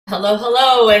Hello,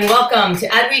 hello, and welcome to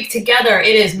Adweek Together.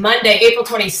 It is Monday, April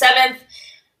 27th.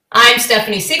 I'm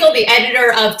Stephanie Siegel, the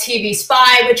editor of TV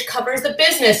Spy, which covers the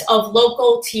business of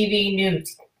local TV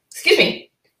news. Excuse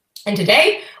me. And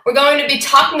today, we're going to be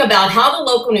talking about how the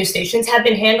local news stations have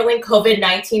been handling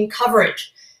COVID-19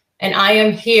 coverage. And I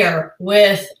am here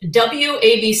with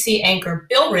WABC anchor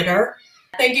Bill Ritter.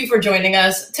 Thank you for joining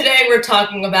us. Today, we're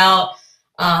talking about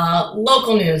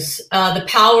local news, the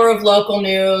power of local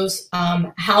news,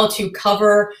 how to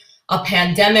cover a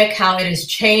pandemic, how it has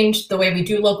changed the way we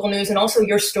do local news, and also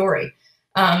your story.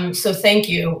 So thank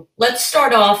you. Let's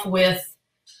start off with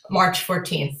March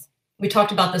 14th. We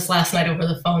talked about this last night over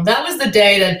the phone. That was the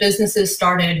day that businesses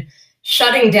started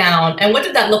shutting down. And what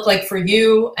did that look like for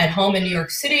you at home in New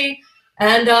York City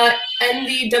and the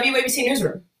WABC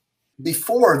newsroom?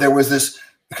 Before, there was this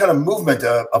kind of movement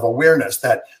of awareness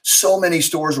that so many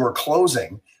stores were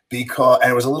closing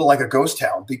and it was a little like a ghost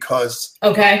town because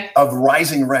of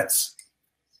rising rents.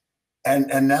 And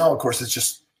now, of course, it's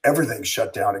just everything's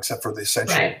shut down except for the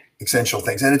essential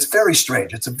things. And it's very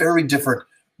strange. It's a very different,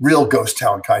 real ghost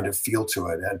town kind of feel to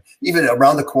it. And even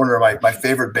around the corner of my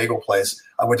favorite bagel place,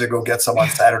 I went to go get some on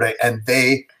Saturday, and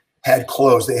they had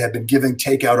closed. They had been giving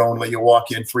takeout only. You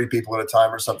walk in 3 people at a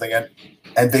time or something,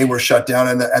 and they were shut down.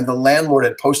 And the landlord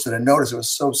had posted a notice. It was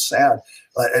so sad.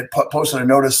 It posted a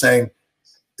notice saying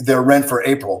their rent for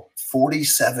April,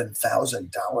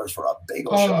 $47,000 for a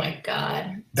bagel shop. Oh my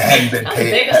God! They hadn't been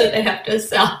paid. Bagels that they have to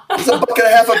sell. It's $1.50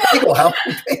 a bagel. How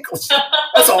many bagels?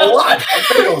 That's a lot of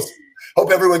bagels. Hope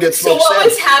everyone gets smoked. So what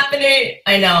was happening?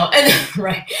 I know, and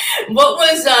right. What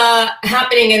was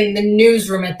happening in the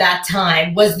newsroom at that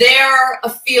time? Was there a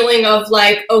feeling of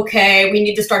like, okay, we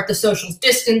need to start the social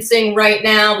distancing right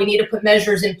now. We need to put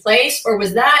measures in place, or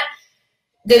did that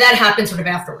happen sort of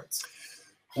afterwards?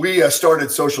 We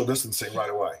started social distancing right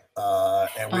away,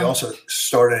 and we also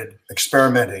started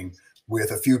experimenting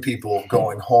with a few people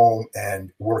going home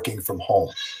and working from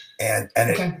home, and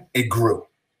it grew.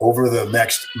 Over the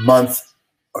next month,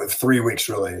 or 3 weeks,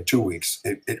 really, 2 weeks,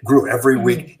 it grew every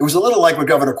week. It was a little like what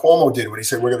Governor Cuomo did when he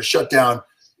said, we're going to shut down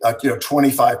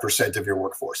 25% of your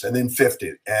workforce, and then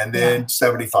 50, and then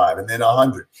 75, and then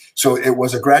 100. So it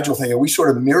was a gradual thing. And we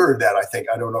sort of mirrored that, I think.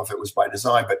 I don't know if it was by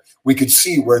design, but we could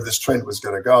see where this trend was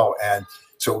going to go. And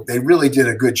so they really did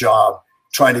a good job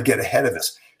trying to get ahead of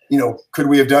this. Could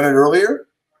we have done it earlier?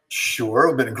 Sure,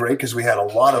 it would have been great because we had a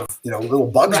lot of, little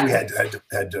bugs we had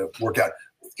to work out.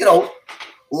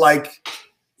 Like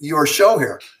your show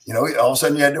here, all of a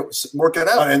sudden you had to work it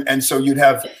out. And so you'd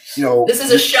have, This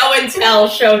is a show and tell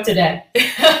show today.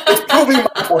 It's proving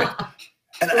my point.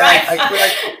 And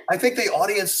I think the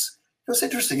audience, it was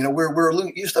interesting,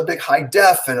 we're used to big high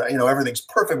def and, everything's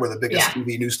perfect. We're the biggest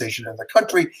TV news station in the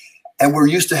country. And we're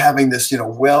used to having this,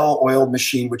 well-oiled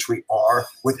machine, which we are,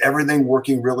 with everything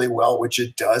working really well, which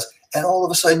it does. And all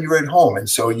of a sudden you're at home. And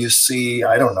so you see,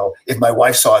 I don't know, if my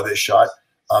wife saw this shot,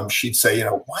 she'd say,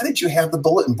 why did you have the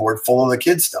bulletin board full of the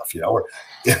kids' stuff, or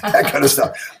that kind of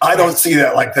stuff. I don't see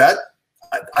that like that.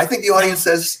 I think the audience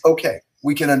says, okay,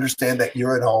 we can understand that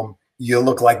you're at home. You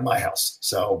look like my house.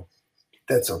 So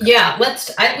that's okay. Yeah,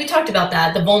 we talked about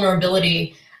that, the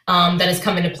vulnerability that has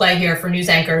come into play here for news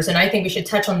anchors. And I think we should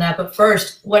touch on that. But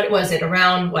first, what was it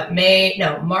around March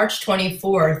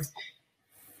 24th,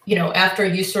 after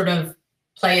you sort of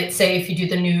play it safe, you do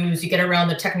the news, you get around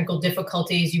the technical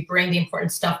difficulties, you bring the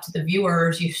important stuff to the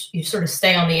viewers, you sort of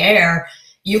stay on the air,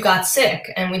 you got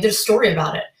sick, and we did a story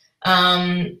about it.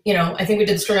 I think we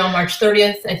did the story on March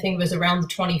 30th. I think it was around the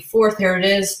 24th. Here it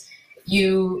is.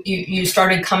 You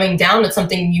started coming down with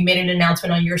something. You made an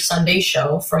announcement on your Sunday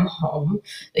show from home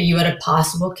that you had a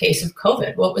possible case of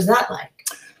COVID. What was that like?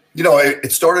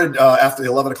 It started after the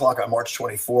 11 o'clock on March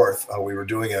 24th. We were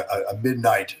doing a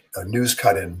midnight news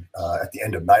cut-in at the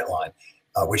end of Nightline,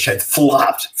 which had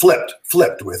flipped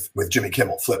with Jimmy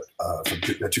Kimmel, flipped from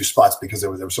two spots because there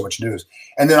was so much news.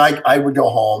 And then I would go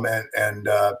home, and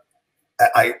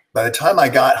by the time I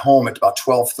got home at about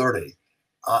 12:30,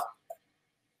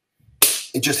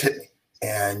 it just hit me.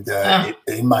 And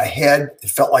in my head, it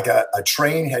felt like a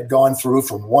train had gone through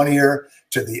from one ear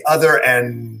to the other,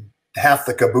 and half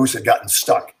the caboose had gotten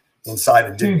stuck inside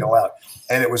and didn't go out.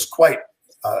 And it was quite,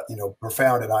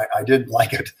 profound, and I didn't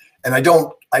like it. And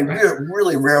I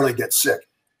really rarely get sick.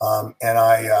 And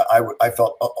I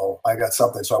felt, I got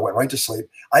something. So I went right to sleep.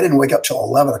 I didn't wake up till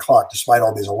 11 o'clock, despite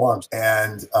all these alarms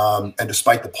and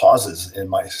despite the pauses in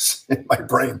my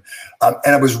brain. And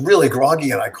I was really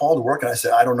groggy, and I called work and I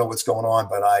said, I don't know what's going on,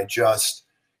 but I just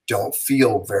don't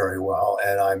feel very well.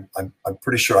 And I'm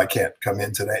pretty sure I can't come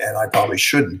in today, and I probably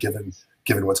shouldn't given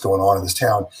what's going on in this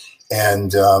town.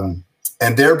 And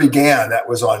And there began, that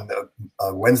was on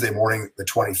Wednesday morning, the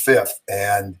 25th.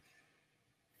 And,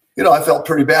 you know, I felt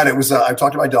pretty bad. It was, I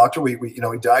talked to my doctor. He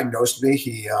diagnosed me.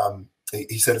 He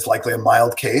said it's likely a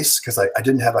mild case because I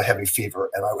didn't have a heavy fever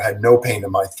and I had no pain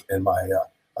in my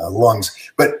lungs.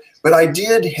 But I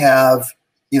did have,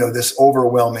 you know, this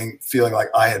overwhelming feeling like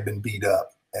I had been beat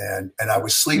up. And I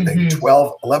was sleeping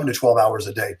 11 to 12 hours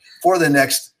a day for the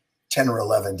next 10 or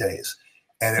 11 days.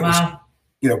 And it was,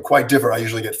 you know, quite different. I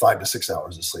usually get 5 to 6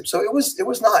 hours of sleep. So it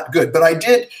was not good, but I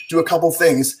did do a couple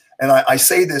things. And I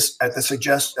say this at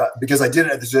the because I did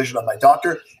it at the suggestion of my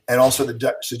doctor and also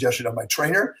the suggestion of my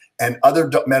trainer and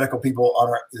other medical people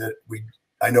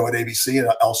I know at ABC and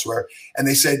elsewhere. And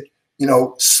they said, you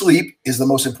know, sleep is the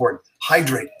most important.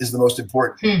 Hydrate is the most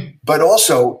important, but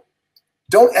also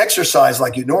don't exercise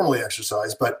like you normally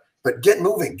exercise, but get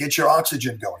moving, get your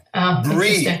oxygen going,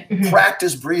 breathe,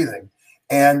 practice breathing.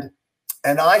 And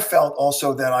I felt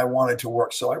also that I wanted to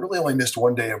work. So I really only missed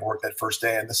one day of work that first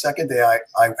day. And the second day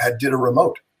I did a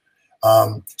remote.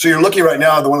 So you're looking right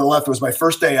now, the one on the left was my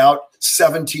first day out,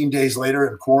 17 days later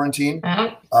in quarantine.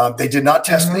 They did not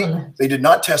test me. They did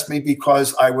not test me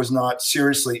because I was not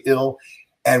seriously ill.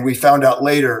 And we found out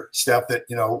later, Steph, that,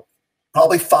 you know,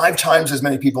 probably 5 times as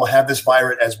many people have this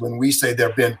virus as when we say there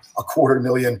have been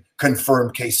 250,000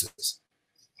 confirmed cases.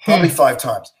 Probably 5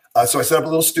 times. So I set up a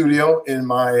little studio in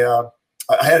my,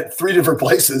 I had it 3 different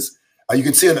places. You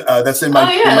can see it, that's in my,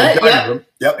 dining room.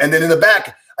 Yep. And then in the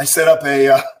back, I set up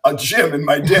a gym in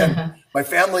my den. My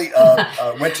family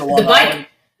went to Long Island.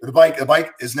 The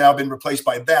bike has now been replaced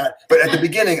by that. But at the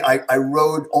beginning, I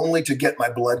rode only to get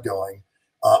my blood going.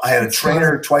 I had a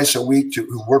trainer twice a week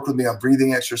who worked with me on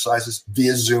breathing exercises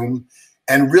via Zoom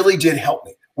and really did help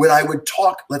me. When I would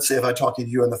talk, let's say if I'm talking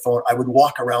to you on the phone, I would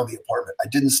walk around the apartment. I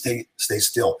didn't stay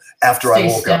still after I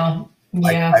woke up.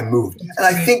 Yeah. I moved. And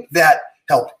I think that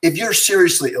helped. If you're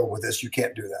seriously ill with this, you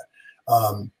can't do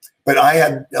that. But I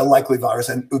had a likely virus.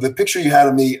 And the picture you had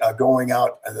of me going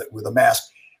out with a mask,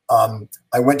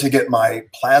 I went to get my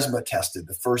plasma tested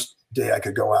the first day I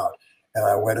could go out. And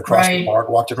I went across the park,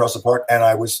 walked across the park, and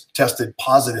I was tested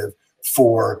positive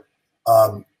for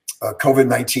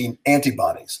COVID-19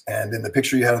 antibodies. And in the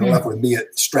picture you had on the left with me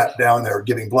strapped down there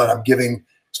giving blood,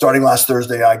 starting last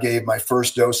Thursday, I gave my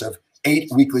first dose of 8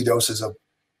 weekly doses of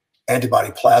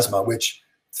antibody plasma, which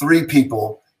 3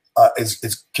 people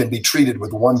can be treated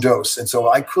with 1 dose. And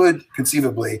so I could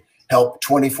conceivably help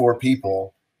 24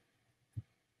 people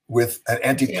with an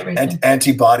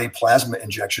antibody plasma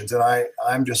injections. And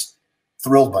I'm just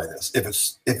thrilled by this if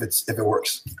it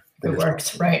works. It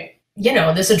works, right. You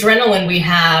know, this adrenaline we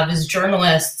have as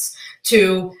journalists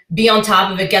to be on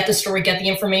top of it, get the story, get the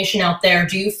information out there.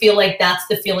 Do you feel like that's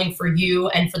the feeling for you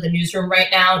and for the newsroom right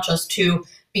now, just to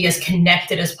be as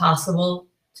connected as possible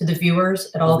to the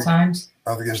viewers at all times? I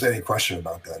don't think there's any question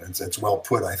about that. It's well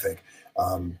put, I think.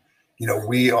 You know,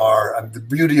 the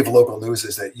beauty of local news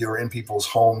is that you're in people's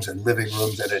homes and living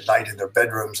rooms and at night in their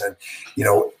bedrooms and, you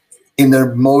know, in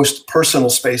their most personal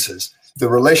spaces. The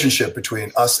relationship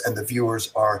between us and the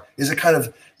viewers is a kind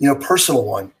of, you know, personal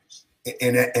one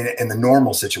in the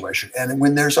normal situation. And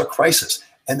when there's a crisis,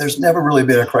 and there's never really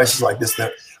been a crisis like this,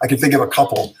 that I can think of a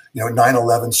couple, you know,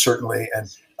 9/11 certainly, and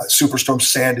Superstorm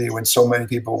Sandy, when so many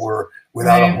people were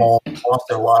without a home, lost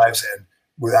their lives, and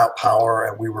without power,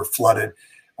 and we were flooded.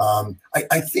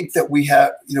 I think that we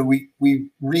have, you know, we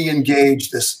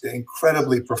re-engage this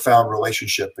incredibly profound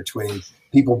relationship between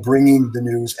people bringing the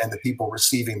news and the people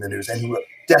receiving the news, and who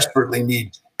desperately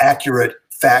need accurate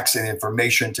facts and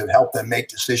information to help them make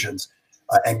decisions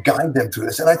and guide them through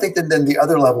this. And I think that then the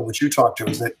other level, which you talked to,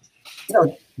 is that, you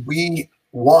know, we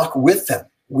walk with them.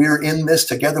 We're in this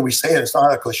together. We say it. It's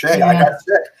not a cliche. Yeah. I got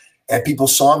sick, and people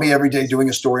saw me every day doing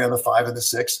a story on the 5 and the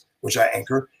 6, which I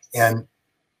anchor. And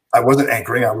I wasn't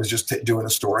anchoring. I was just doing a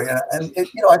story. And it,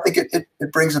 you know, I think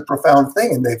it brings a profound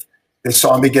thing. And they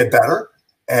saw me get better.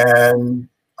 And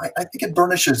I think it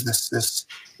burnishes this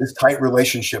tight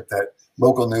relationship that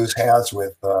local news has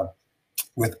with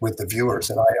the viewers.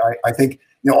 And I think,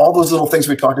 you know, all those little things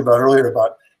we talked about earlier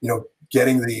about, you know,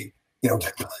 getting the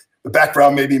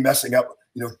background maybe messing up,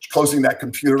 you know, closing that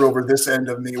computer over this end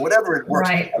of me, whatever it works.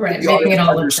 Right. The audience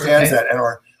understands that. And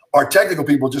our technical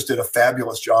people just did a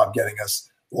fabulous job getting us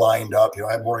lined up. You know,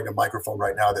 I'm wearing a microphone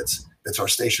right now that's our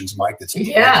station's mic. That's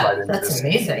right into that's this.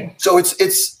 Amazing. So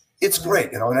it's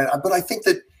great, you know. But I think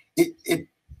that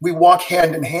we walk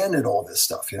hand in hand in all this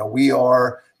stuff. You know, we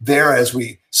are there as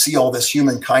we see all this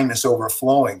human kindness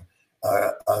overflowing,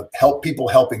 people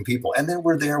helping people, and then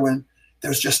we're there when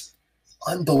there's just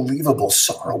unbelievable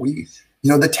sorrow. You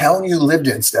know, the town you lived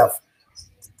in, Steph,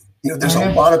 You know, there's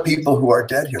a lot of people who are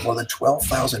dead here. More than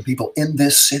 12,000 people in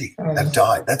this city have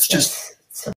died. That's just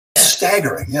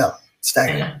staggering. Yeah,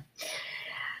 staggering.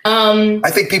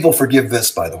 I think people forgive this,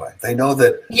 by the way. They know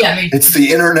that it's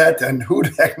the internet and who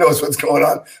the heck knows what's going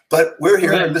on. But we're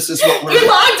here and this is what we're We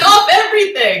logged off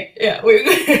everything. Yeah.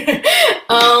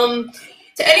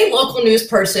 To any local news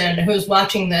person who's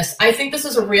watching this, I think this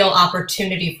is a real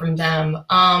opportunity from them.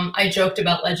 I joked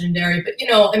about Legendary, but, you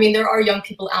know, I mean, there are young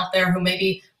people out there who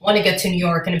maybe want to get to New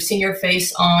York and have seen your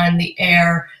face on the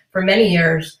air for many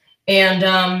years.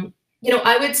 And, you know,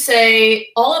 I would say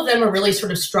all of them are really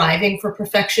sort of striving for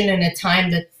perfection in a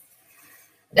time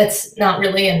that's not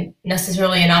really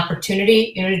necessarily an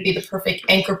opportunity, you know, to be the perfect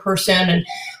anchor person and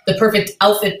the perfect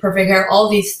outfit, perfect hair, all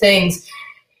these things.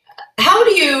 How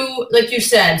do you, like you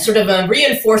said, sort of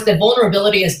reinforce that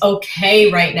vulnerability is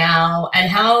okay right now? And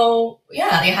how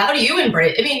do you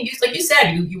embrace, I mean, like you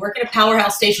said, you work at a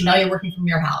powerhouse station, now you're working from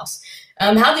your house.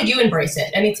 How did you embrace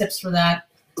it? Any tips for that?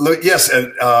 Yes,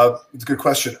 and it's a good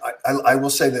question. I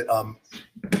will say that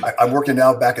I'm working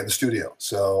now back in the studio,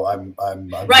 so I'm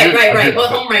right. Well,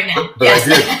 home right now. But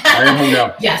yes. I am home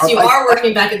now. Yes, you are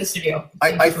working back in the studio.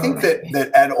 I think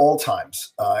that at all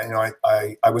times, you know,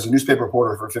 I was a newspaper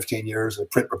reporter for 15 years, a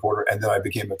print reporter, and then I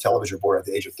became a television reporter at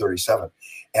the age of 37.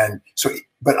 And so,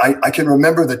 but I can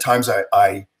remember the times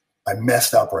I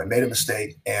messed up or I made a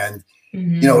mistake, and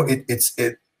you know,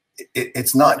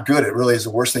 it's not good. It really is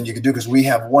the worst thing you can do, because we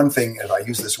have one thing, and I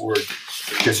use this word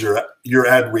because your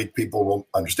Adweek people will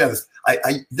understand this.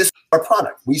 This is our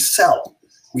product. We sell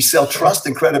trust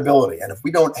and credibility. And if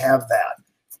we don't have that,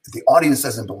 if the audience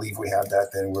doesn't believe we have that,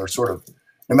 then we're sort of,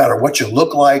 no matter what you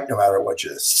look like, no matter what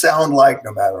you sound like,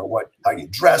 no matter how you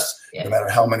dress, no matter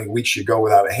how many weeks you go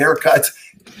without a haircut,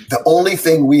 the only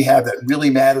thing we have that really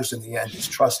matters in the end is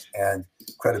trust and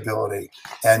credibility.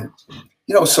 And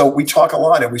you know, so we talk a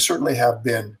lot, and we certainly have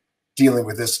been dealing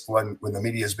with this when the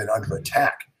media has been under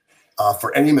attack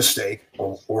for any mistake,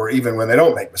 or even when they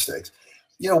don't make mistakes.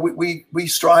 You know, we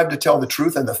strive to tell the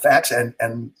truth and the facts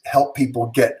and help people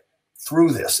get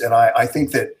through this. And I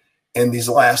think that in these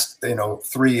last, you know,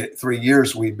 three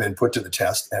years, we've been put to the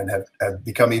test and have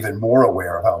become even more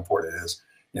aware of how important it is,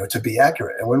 you know, to be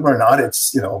accurate. And when we're not,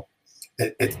 it's, you know,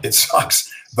 it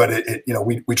sucks, but you know,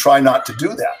 we try not to do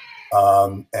that.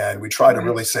 And we try to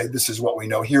really say, this is what we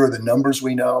know. Here are the numbers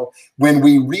we know. When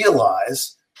we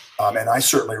realize, and I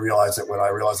certainly realized that when I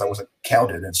realized I wasn't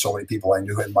counted, and so many people I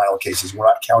knew in mild cases were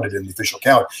not counted in the official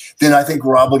count, then I think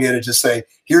we're obligated to say,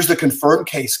 here's the confirmed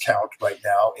case count right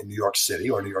now in New York City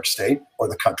or New York State or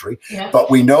the country. Yeah. But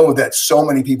we know that so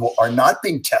many people are not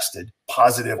being tested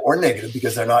positive or negative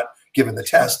because they're not given the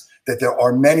test, that there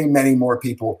are many, many more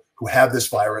people who have this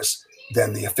virus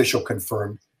than the official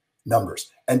confirmed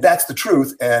numbers. And that's the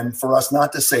truth. And for us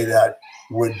not to say that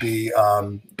would be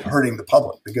hurting the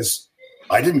public, because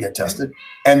I didn't get tested.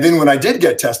 And then when I did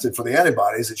get tested for the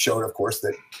antibodies, it showed, of course,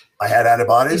 that I had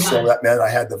antibodies. So that meant I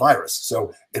had the virus.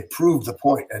 So it proved the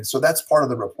point. And so that's part of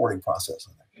the reporting process.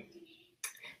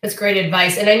 That's great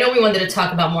advice. And I know we wanted to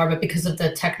talk about more, but because of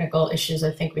the technical issues,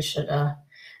 I think we should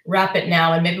wrap it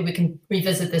now, and maybe we can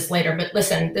revisit this later. But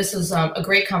listen, this is a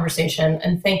great conversation,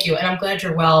 and thank you. And I'm glad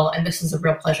you're well, and this is a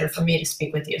real pleasure for me to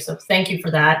speak with you. So thank you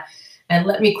for that. And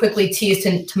let me quickly tease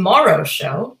to tomorrow's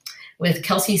show with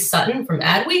Kelsey Sutton from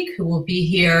Adweek, who will be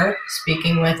here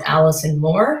speaking with Allison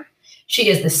Moore. She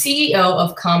is the CEO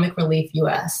of Comic Relief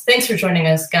US. Thanks for joining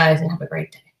us, guys, and have a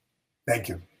great day. Thank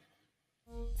you.